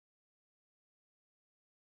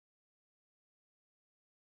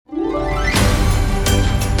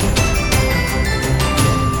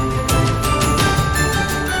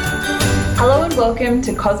welcome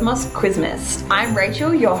to Cosmos Quizmas. I'm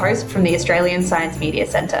Rachel, your host from the Australian Science Media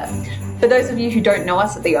Centre. For those of you who don't know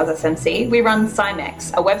us at the AusSMC, we run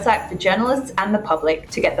SciMex, a website for journalists and the public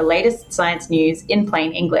to get the latest science news in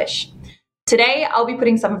plain English. Today, I'll be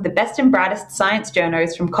putting some of the best and brightest science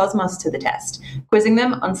journos from Cosmos to the test, quizzing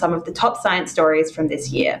them on some of the top science stories from this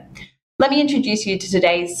year. Let me introduce you to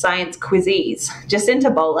today's science quizzies, Jacinta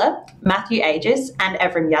Bowler, Matthew Aegis, and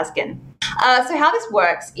Evrim Yazgan. So how this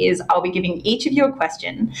works is I'll be giving each of you a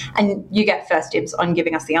question, and you get first dibs on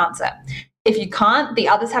giving us the answer. If you can't, the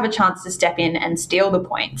others have a chance to step in and steal the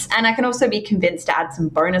points. And I can also be convinced to add some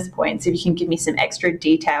bonus points if you can give me some extra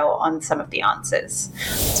detail on some of the answers.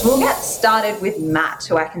 So we'll get started with Matt,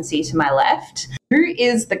 who I can see to my left. Who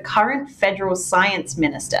is the current federal science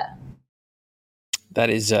minister? That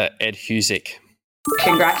is Ed Husic.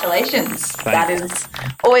 Congratulations. Thanks. That is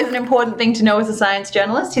always an important thing to know as a science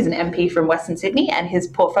journalist. He's an MP from Western Sydney, and his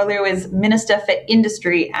portfolio is Minister for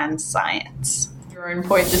Industry and Science. Your own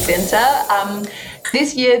point, Jacinta.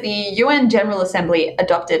 This year, the UN General Assembly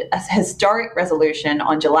adopted a historic resolution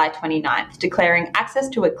on July 29th, declaring access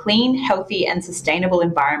to a clean, healthy, and sustainable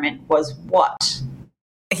environment was what?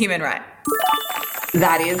 A human right.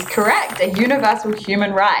 That is correct, a universal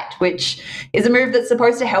human right, which is a move that's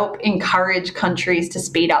supposed to help encourage countries to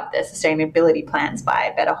speed up their sustainability plans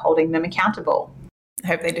by better holding them accountable. I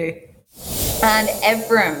hope they do. And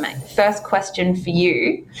Evrim, first question for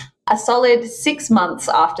you. A solid 6 months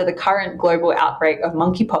after the current global outbreak of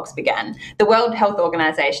monkeypox began, the World Health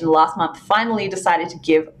Organization last month finally decided to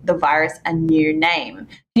give the virus a new name.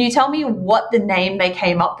 Can you tell me what the name they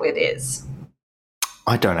came up with is?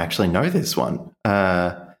 I don't actually know this one.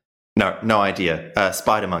 No idea.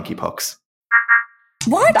 Spider monkeypox.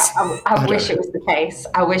 What? I wish it was the case.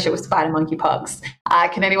 I wish it was spider monkeypox.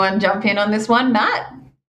 Can anyone jump in on this one? Matt?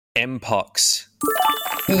 Mpox.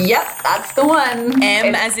 Yep, that's the one.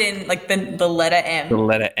 As in like the letter M. The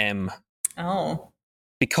letter M. Oh.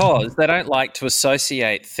 Because they don't like to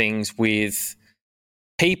associate things with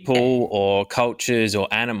people or cultures or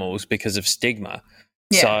animals because of stigma.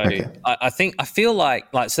 Yeah. So Okay. I feel like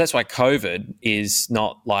so that's why COVID is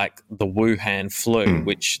not like the Wuhan flu,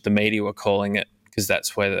 which the media were calling it, because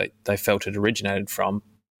that's where they felt it originated from,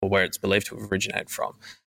 or where it's believed to have originated from.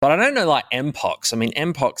 But I don't know, like Mpox. I mean,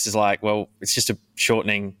 Mpox is like, well, it's just a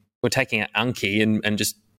shortening. We're taking an Unky and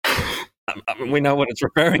just we know what it's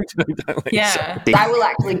referring to, don't we? Yeah. I will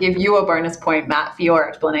actually give you a bonus point, Matt, for your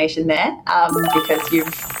explanation there, because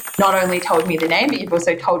you've not only told me the name, but you've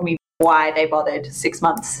also told me why they bothered 6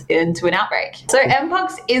 months into an outbreak. So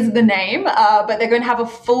Mpox is the name, but they're going to have a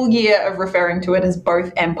full year of referring to it as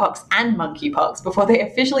both Mpox and monkeypox before they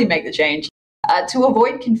officially make the change to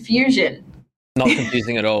avoid confusion. Not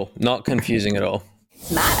confusing at all. Not confusing at all.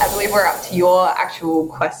 Matt, I believe we're up to your actual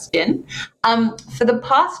question. For the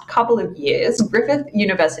past couple of years, Griffith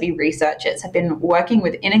University researchers have been working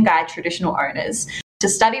with Inangai traditional owners to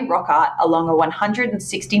study rock art along a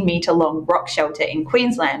 160-metre long rock shelter in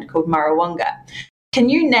Queensland called Murrawonga. Can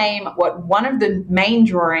you name what one of the main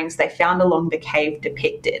drawings they found along the cave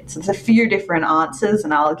depicted? So there's a few different answers,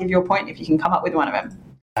 and I'll give you a point if you can come up with one of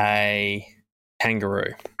them. A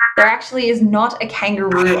kangaroo. There actually is not a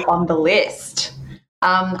kangaroo on the list.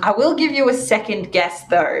 I will give you a second guess,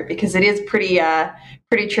 though, because it is pretty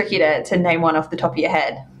tricky to name one off the top of your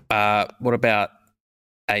head. What about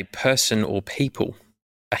a person or people?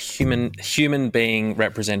 A human being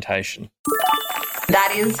representation.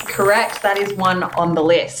 That is correct. That is one on the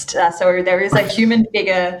list. So there is a human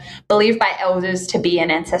figure believed by elders to be an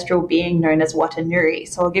ancestral being known as Watanuri.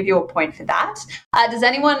 So I'll give you a point for that. Does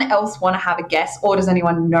anyone else want to have a guess, or does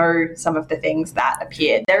anyone know some of the things that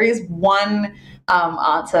appeared? There is one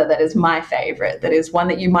answer that is my favourite. That is one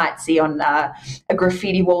that you might see on a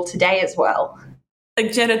graffiti wall today as well.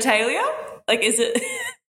 Like genitalia? Like is it?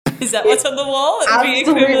 Is that what's on the wall?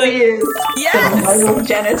 Absolutely is. Yes. The male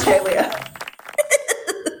genitalia.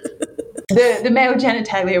 The male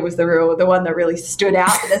genitalia was the one that really stood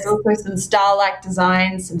out. But there's also some star-like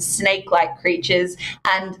designs, some snake-like creatures,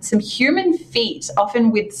 and some human feet,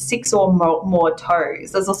 often with 6 or more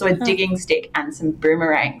toes. There's also a digging stick and some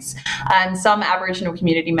boomerangs. And some Aboriginal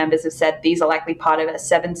community members have said these are likely part of a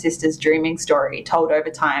Seven Sisters dreaming story told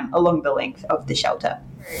over time along the length of the shelter.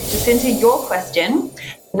 Jacinta, your question.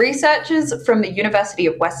 Researchers from the University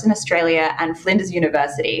of Western Australia and Flinders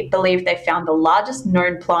University believe they found the largest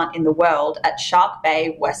known plant in the world at Shark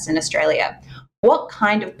Bay, Western Australia. What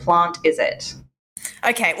kind of plant is it?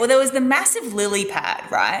 Okay, well, there was the massive lily pad,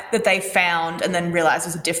 right, that they found and then realised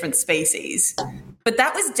was a different species. But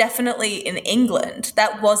that was definitely in England.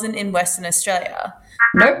 That wasn't in Western Australia.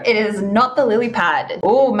 Nope, it is not the lily pad.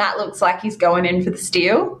 Oh, Matt looks like he's going in for the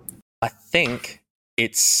steal. I think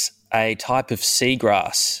it's a type of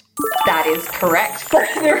seagrass. That is correct.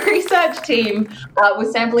 The research team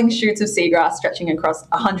was sampling shoots of seagrass stretching across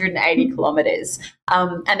 180 kilometres,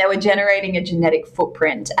 and they were generating a genetic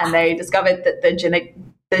footprint, and they discovered that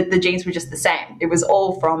the genes were just the same. It was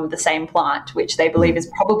all from the same plant, which they believe is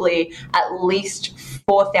probably at least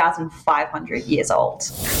 4,500 years old.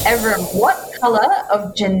 Evrim, what colour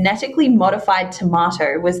of genetically modified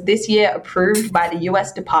tomato was this year approved by the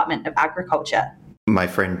US Department of Agriculture? My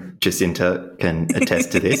friend Jacinta can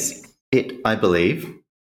attest to this. It, I believe,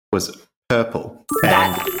 was purple.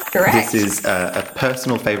 That's correct. This is a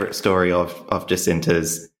personal favourite story of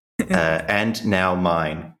Jacinta's and now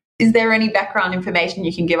mine. Is there any background information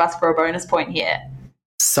you can give us for a bonus point here?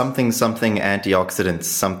 Something antioxidants,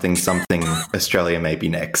 something Australia may be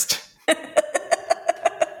next.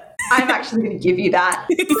 I'm actually going to give you that.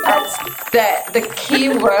 That's the key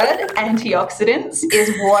word, antioxidants, is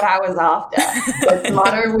what I was after. The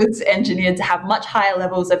tomato was engineered to have much higher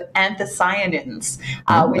levels of anthocyanins,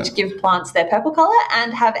 which give plants their purple colour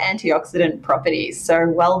and have antioxidant properties. So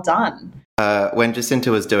well done. When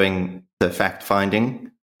Jacinta was doing the fact-finding,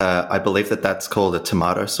 I believe that's called a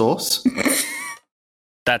tomato sauce.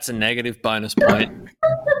 That's a negative bonus point.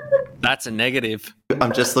 That's a negative.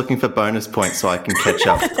 I'm just looking for bonus points so I can catch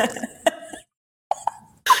up.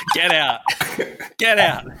 Get out. Get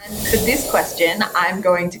out. And for this question, I'm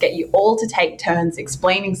going to get you all to take turns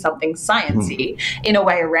explaining something sciencey in a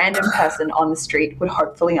way a random person on the street would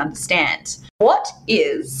hopefully understand. What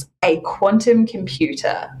is a quantum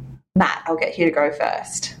computer? Matt, I'll get you to go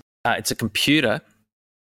first. It's a computer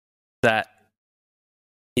that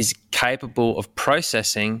is capable of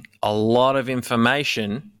processing a lot of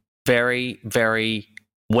information very, very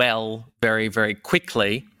well, very, very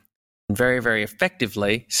quickly, and very, very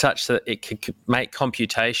effectively, such that it could make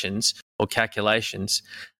computations or calculations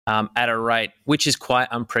at a rate which is quite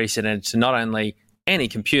unprecedented to not only any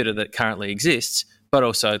computer that currently exists, but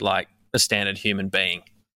also like a standard human being.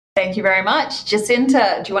 Thank you very much.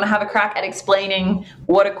 Jacinta, do you want to have a crack at explaining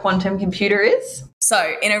what a quantum computer is?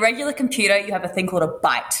 So in a regular computer, you have a thing called a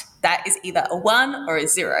byte. That is either a 1 or a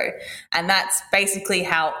 0. And that's basically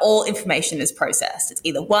how all information is processed. It's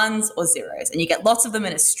either ones or zeros. And you get lots of them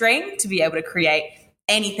in a string to be able to create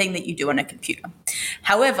anything that you do on a computer.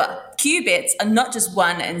 However, qubits are not just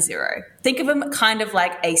 1 and 0. Think of them kind of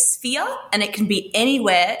like a sphere, and it can be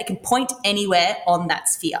anywhere, it can point anywhere on that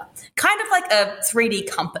sphere, kind of like a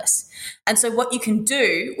 3D compass. And so what you can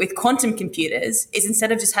do with quantum computers is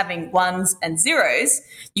instead of just having ones and zeros,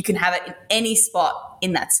 you can have it in any spot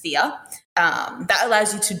in that sphere. That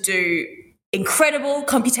allows you to do incredible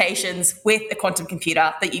computations with a quantum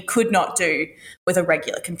computer that you could not do with a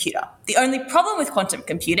regular computer. The only problem with quantum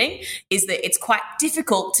computing is that it's quite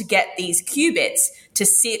difficult to get these qubits to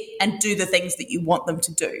sit and do the things that you want them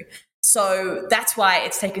to do. So that's why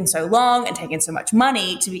it's taken so long and taken so much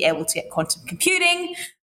money to be able to get quantum computing,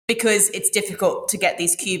 because it's difficult to get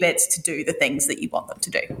these qubits to do the things that you want them to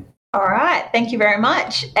do. All right. Thank you very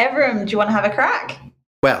much. Evrim, do you want to have a crack?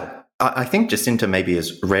 Well, I think Jacinta maybe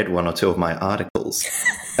has read one or two of my articles.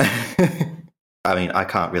 I mean, I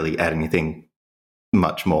can't really add anything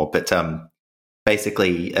much more, but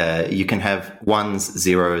basically you can have ones,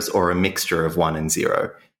 zeros, or a mixture of 1 and 0,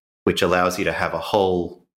 which allows you to have a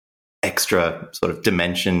whole extra sort of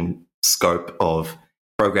dimension scope of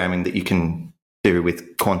programming that you can do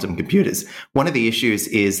with quantum computers. One of the issues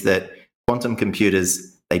is that quantum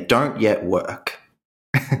computers, they don't yet work.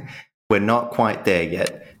 We're not quite there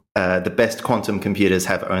yet. The best quantum computers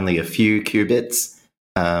have only a few qubits.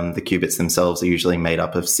 The qubits themselves are usually made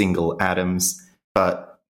up of single atoms,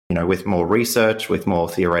 but with more research, with more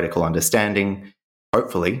theoretical understanding,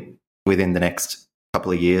 hopefully within the next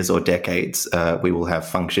couple of years or decades, we will have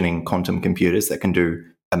functioning quantum computers that can do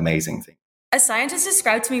amazing things. A scientist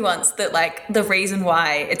described to me once that the reason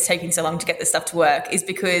why it's taking so long to get this stuff to work is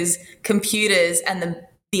because computers and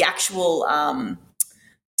the actual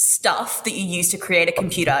stuff that you use to create a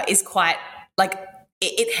computer is quite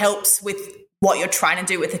it helps with what you're trying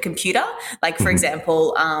to do with a computer. For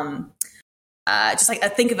example,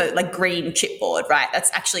 think of it like green chipboard, right?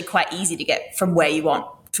 That's actually quite easy to get from where you want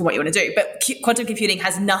to what you want to do. But quantum computing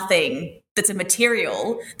has nothing that's a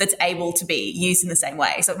material that's able to be used in the same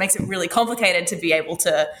way. So it makes it really complicated to be able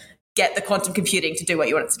to get the quantum computing to do what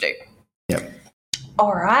you want it to do. Yep.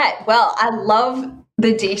 All right. Well, I love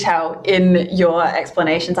the detail in your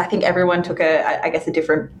explanations. I think everyone took a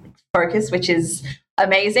different focus, which is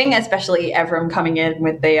amazing, especially Evram coming in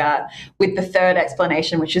with the third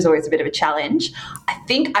explanation, which is always a bit of a challenge. I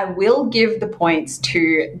think I will give the points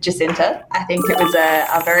to Jacinta. I think it was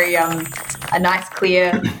a very a nice,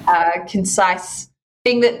 clear, concise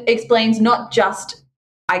thing that explains not just,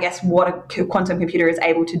 I guess, what a quantum computer is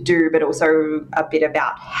able to do, but also a bit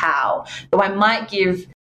about how. Though I might give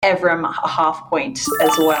Evram a half point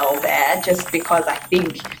as well there, just because I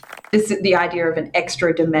think the idea of an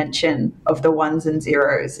extra dimension of the ones and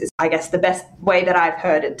zeros is, I guess, the best way that I've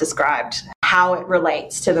heard it described, how it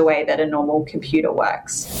relates to the way that a normal computer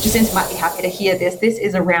works. Jacinta might be happy to hear this. This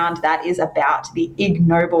is a round that is about the Ig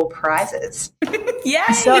Nobel Prizes.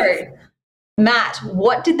 Yay! So, Matt,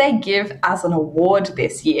 what did they give as an award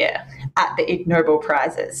this year at the Ig Nobel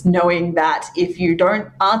Prizes, knowing that if you don't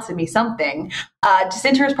answer me something,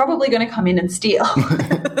 Jacinta is probably going to come in and steal?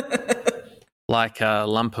 Like a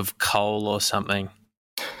lump of coal or something.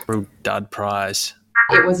 Real dud prize.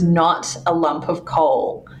 It was not a lump of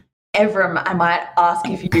coal. Evram, I might ask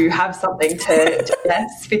if you have something to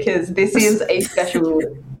guess, because this is a special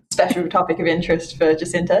topic of interest for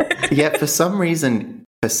Jacinta. Yeah, for some reason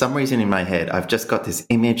in my head, I've just got this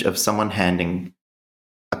image of someone handing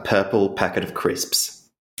a purple packet of crisps.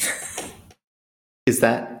 Is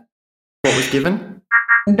that what was given?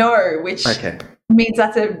 No, which okay. means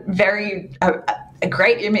that's a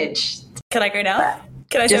great image. Can I go now?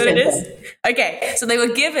 Can I show what it is? Okay, so they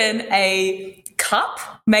were given a cup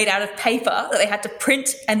made out of paper that they had to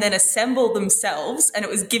print and then assemble themselves, and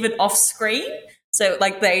it was given off screen. So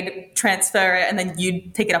like they'd transfer it and then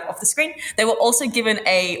you'd pick it up off the screen. They were also given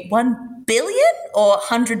a 1 billion or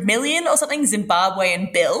 100 million or something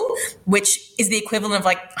Zimbabwean bill, which is the equivalent of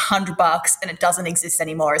like $100, and it doesn't exist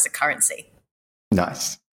anymore as a currency.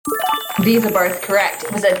 Nice. These are both correct.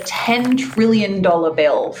 It was a $10 trillion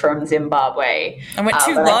bill from Zimbabwe. I went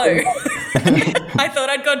too low. I thought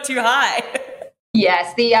I'd gone too high.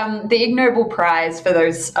 Yes, the Ig Nobel Prize, for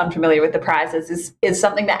those unfamiliar with the prizes, is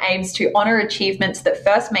something that aims to honour achievements that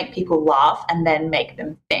first make people laugh and then make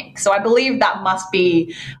them think. So I believe that must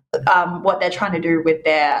be what they're trying to do with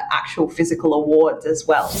their actual physical awards as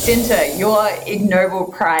well. Jacinta, your Ig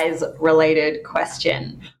Nobel Prize related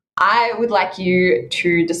question. I would like you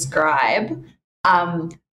to describe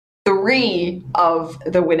 3 of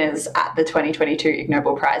the winners at the 2022 Ig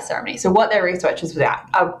Nobel Prize ceremony. So what their research was about.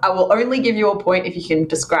 I will only give you a point if you can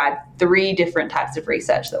describe 3 different types of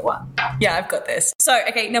research that won. Yeah, I've got this. So,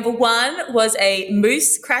 okay, number 1 was a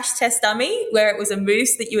moose crash test dummy, where it was a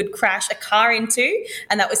moose that you would crash a car into,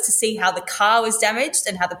 and that was to see how the car was damaged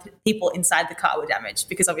and how the people inside the car were damaged,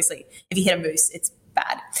 because obviously if you hit a moose, it's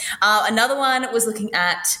bad. Another one was looking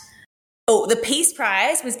at the Peace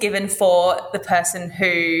Prize was given for the person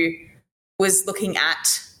who was looking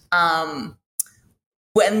at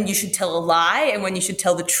when you should tell a lie and when you should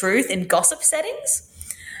tell the truth in gossip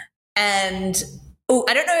settings. And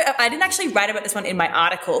I don't know, I didn't actually write about this one in my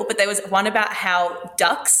article, but there was one about how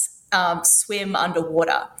ducks swim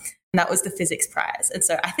underwater. And that was the Physics Prize. And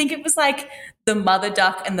so I think it was like the mother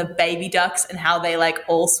duck and the baby ducks and how they like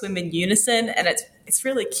all swim in unison. And it's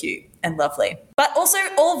really cute and lovely. But also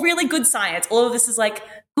all really good science. All of this is like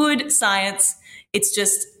good science. It's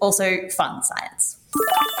just also fun science.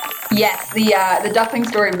 Yes, the duckling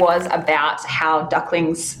story was about how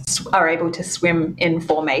ducklings are able to swim in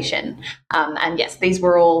formation. And yes, these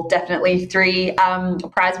were all definitely 3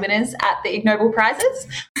 prize winners at the Ig Nobel Prizes.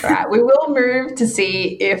 All right, we will move to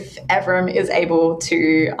see if Evram is able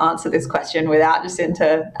to answer this question without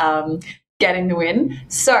Jacinta getting the win.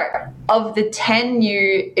 So, of the 10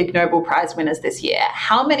 new Ig Nobel Prize winners this year,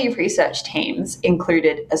 how many research teams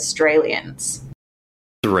included Australians?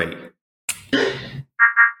 3.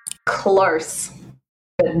 Close,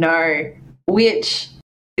 but no. Which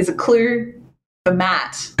is a clue for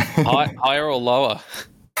Matt. Higher or lower?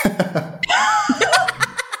 I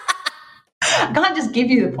can't just give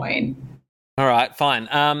you the point. All right, fine.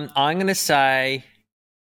 I'm going to say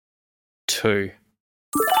 2.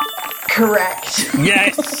 Correct.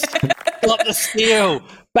 Yes! Got the steal.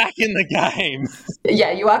 Back in the game.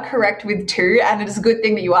 Yeah, you are correct with 2, and it is a good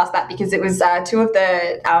thing that you asked that, because it was 2 of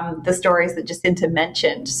the stories that Jacinta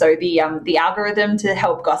mentioned. So the algorithm to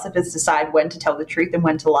help gossipers decide when to tell the truth and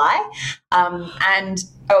when to lie, and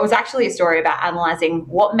it was actually a story about analysing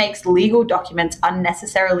what makes legal documents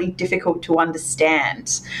unnecessarily difficult to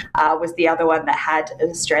understand, was the other one that had an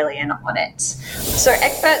Australian on it. So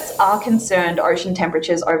experts are concerned ocean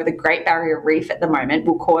temperatures over the Great Barrier Reef at the moment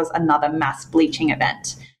will cause another mass bleaching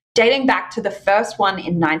event. Dating back to the first one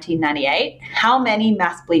in 1998, how many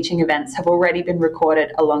mass bleaching events have already been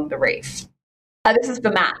recorded along the reef? This is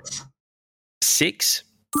for Matt. 6.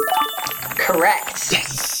 Correct.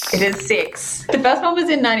 Yes. It is 6. The first one was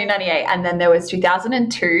in 1998, and then there was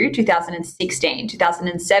 2002, 2016,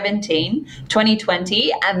 2017,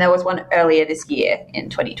 2020, and there was one earlier this year in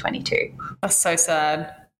 2022. That's so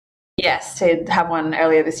sad. Yes, to have one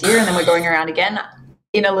earlier this year, and then we're going around again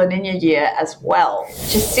in a La Nina year as well.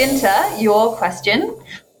 Jacinta, your question.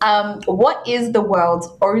 What is the world's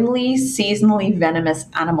only seasonally venomous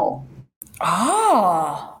animal?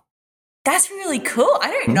 Oh, that's really cool. I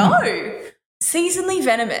don't know. Seasonally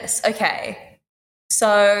venomous. Okay.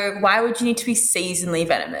 So why would you need to be seasonally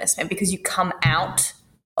venomous? Maybe because you come out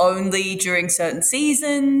only during certain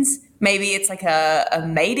seasons. Maybe it's like a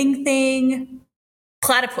mating thing.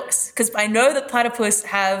 Platypus. Because I know that platypus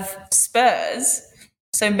have spurs.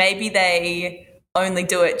 So maybe they only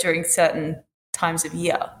do it during certain times of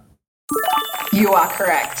year. You are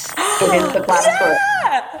correct. It is the platypus.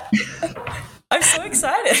 Yeah! I'm so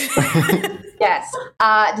excited. Yes.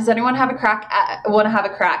 Does anyone want to have a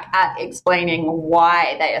crack at explaining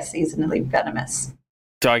why they are seasonally venomous?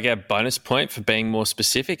 Do I get a bonus point for being more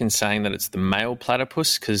specific and saying that it's the male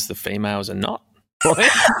platypus because the females are not?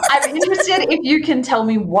 I'm interested if you can tell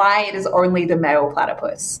me why it is only the male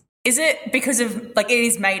platypus. Is it because of, like, it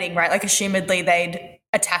is mating, right? Like, assumedly they'd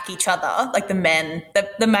attack each other, like the men,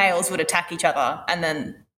 the males would attack each other, and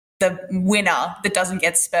then the winner that doesn't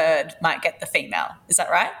get spurred might get the female. Is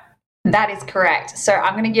that right? That is correct. So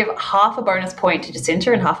I'm going to give half a bonus point to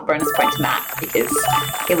Jacinta and half a bonus point to Matt because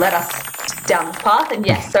he led us down this path. And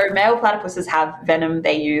yes, so male platypuses have venom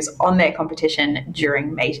they use on their competition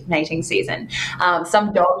during mating season.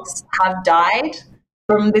 Some dogs have died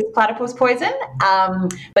from this platypus poison,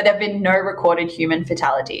 but there have been no recorded human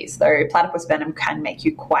fatalities, though platypus venom can make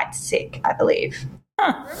you quite sick, I believe.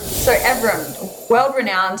 So Evram,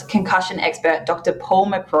 world-renowned concussion expert Dr. Paul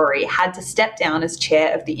McCrory had to step down as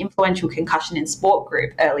chair of the influential Concussion in Sport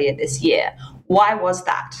group earlier this year. Why was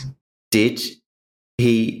that? Did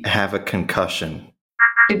he have a concussion?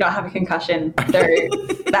 Did not have a concussion. So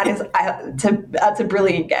that's a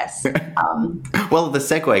brilliant guess. Well, the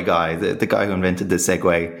Segway guy, the guy who invented the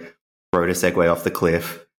Segway, rode a Segway off the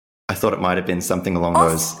cliff. I thought it might have been something along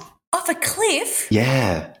those. Off a cliff?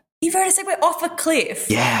 Yeah. You rode a Segway off a cliff?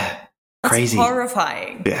 Yeah. That's crazy.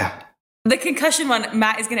 Horrifying. Yeah. The concussion one,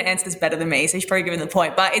 Matt is going to answer this better than me, so he's probably given the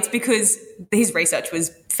point, but it's because his research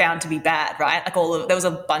was found to be bad, right? Like there was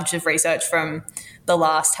a bunch of research from the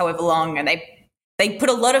last however long, and they put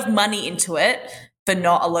a lot of money into it for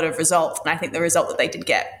not a lot of results, and I think the result that they did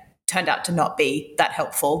get turned out to not be that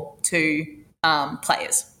helpful to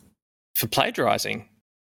players. For plagiarising,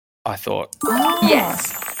 I thought. Oh.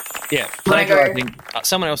 Yes. Yeah, plagiarising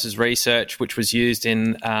someone else's research, which was used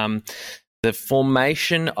in the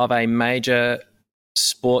formation of a major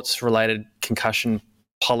sports-related concussion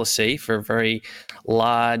policy for a very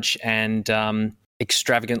large and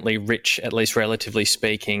extravagantly rich, at least relatively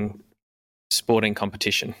speaking, sporting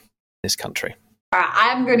competition in this country. All right,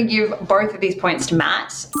 I'm going to give both of these points to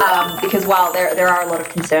Matt because while there are a lot of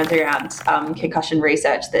concerns around concussion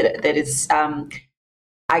research that is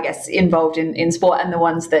I guess, involved in sport, and the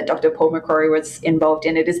ones that Dr. Paul McCrory was involved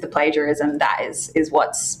in, it is the plagiarism that is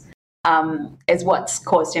what's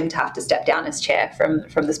caused him to have to step down as chair from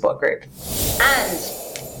the sport group. And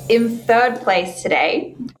in third place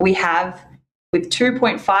today, we have, with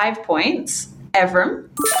 2.5 points, Evram.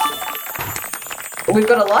 We've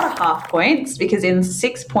got a lot of half points because with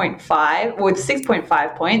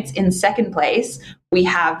 6.5 points, in second place, we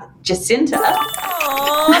have Jacinta.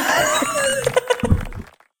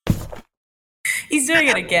 He's doing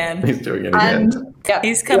it again. He's doing it again.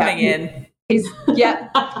 He's coming in. We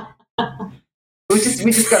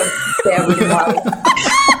just got to bear with him.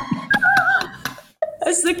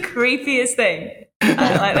 That's the creepiest thing. I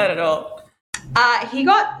don't like that at all. He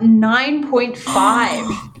got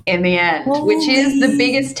 9.5 in the end, which is the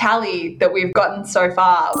biggest tally that we've gotten so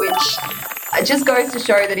far, which just goes to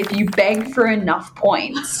show that if you beg for enough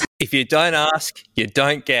points. If you don't ask, you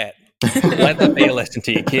don't get. Let that be a lesson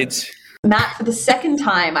to your kids. Matt, for the second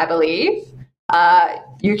time, I believe,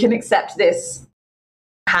 you can accept this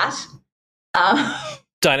hat.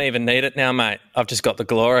 Don't even need it now, mate. I've just got the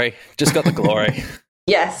glory.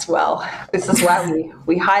 Yes, well, this is why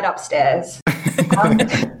we hide upstairs.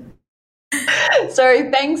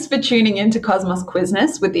 So thanks for tuning in to Cosmos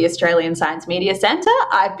Quizness with the Australian Science Media Centre.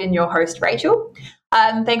 I've been your host, Rachel.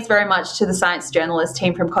 Thanks very much to the science journalist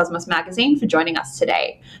team from Cosmos Magazine for joining us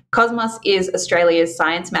today. Cosmos is Australia's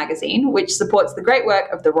science magazine, which supports the great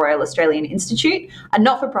work of the Royal Australian Institute, a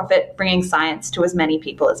not-for-profit bringing science to as many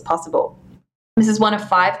people as possible. This is one of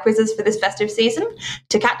 5 quizzes for this festive season.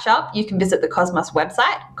 To catch up, you can visit the Cosmos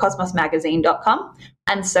website, cosmosmagazine.com,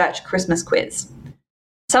 and search Christmas Quiz.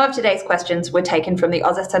 Some of today's questions were taken from the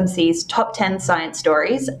AusSMC's Top 10 Science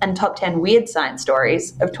Stories and Top 10 Weird Science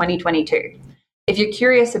Stories of 2022. If you're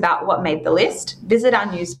curious about what made the list, visit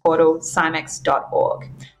our news portal, scimex.org.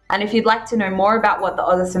 And if you'd like to know more about what the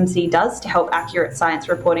AusSMC does to help accurate science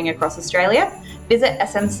reporting across Australia, visit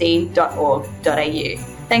smc.org.au.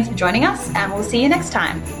 Thanks for joining us, and we'll see you next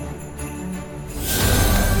time.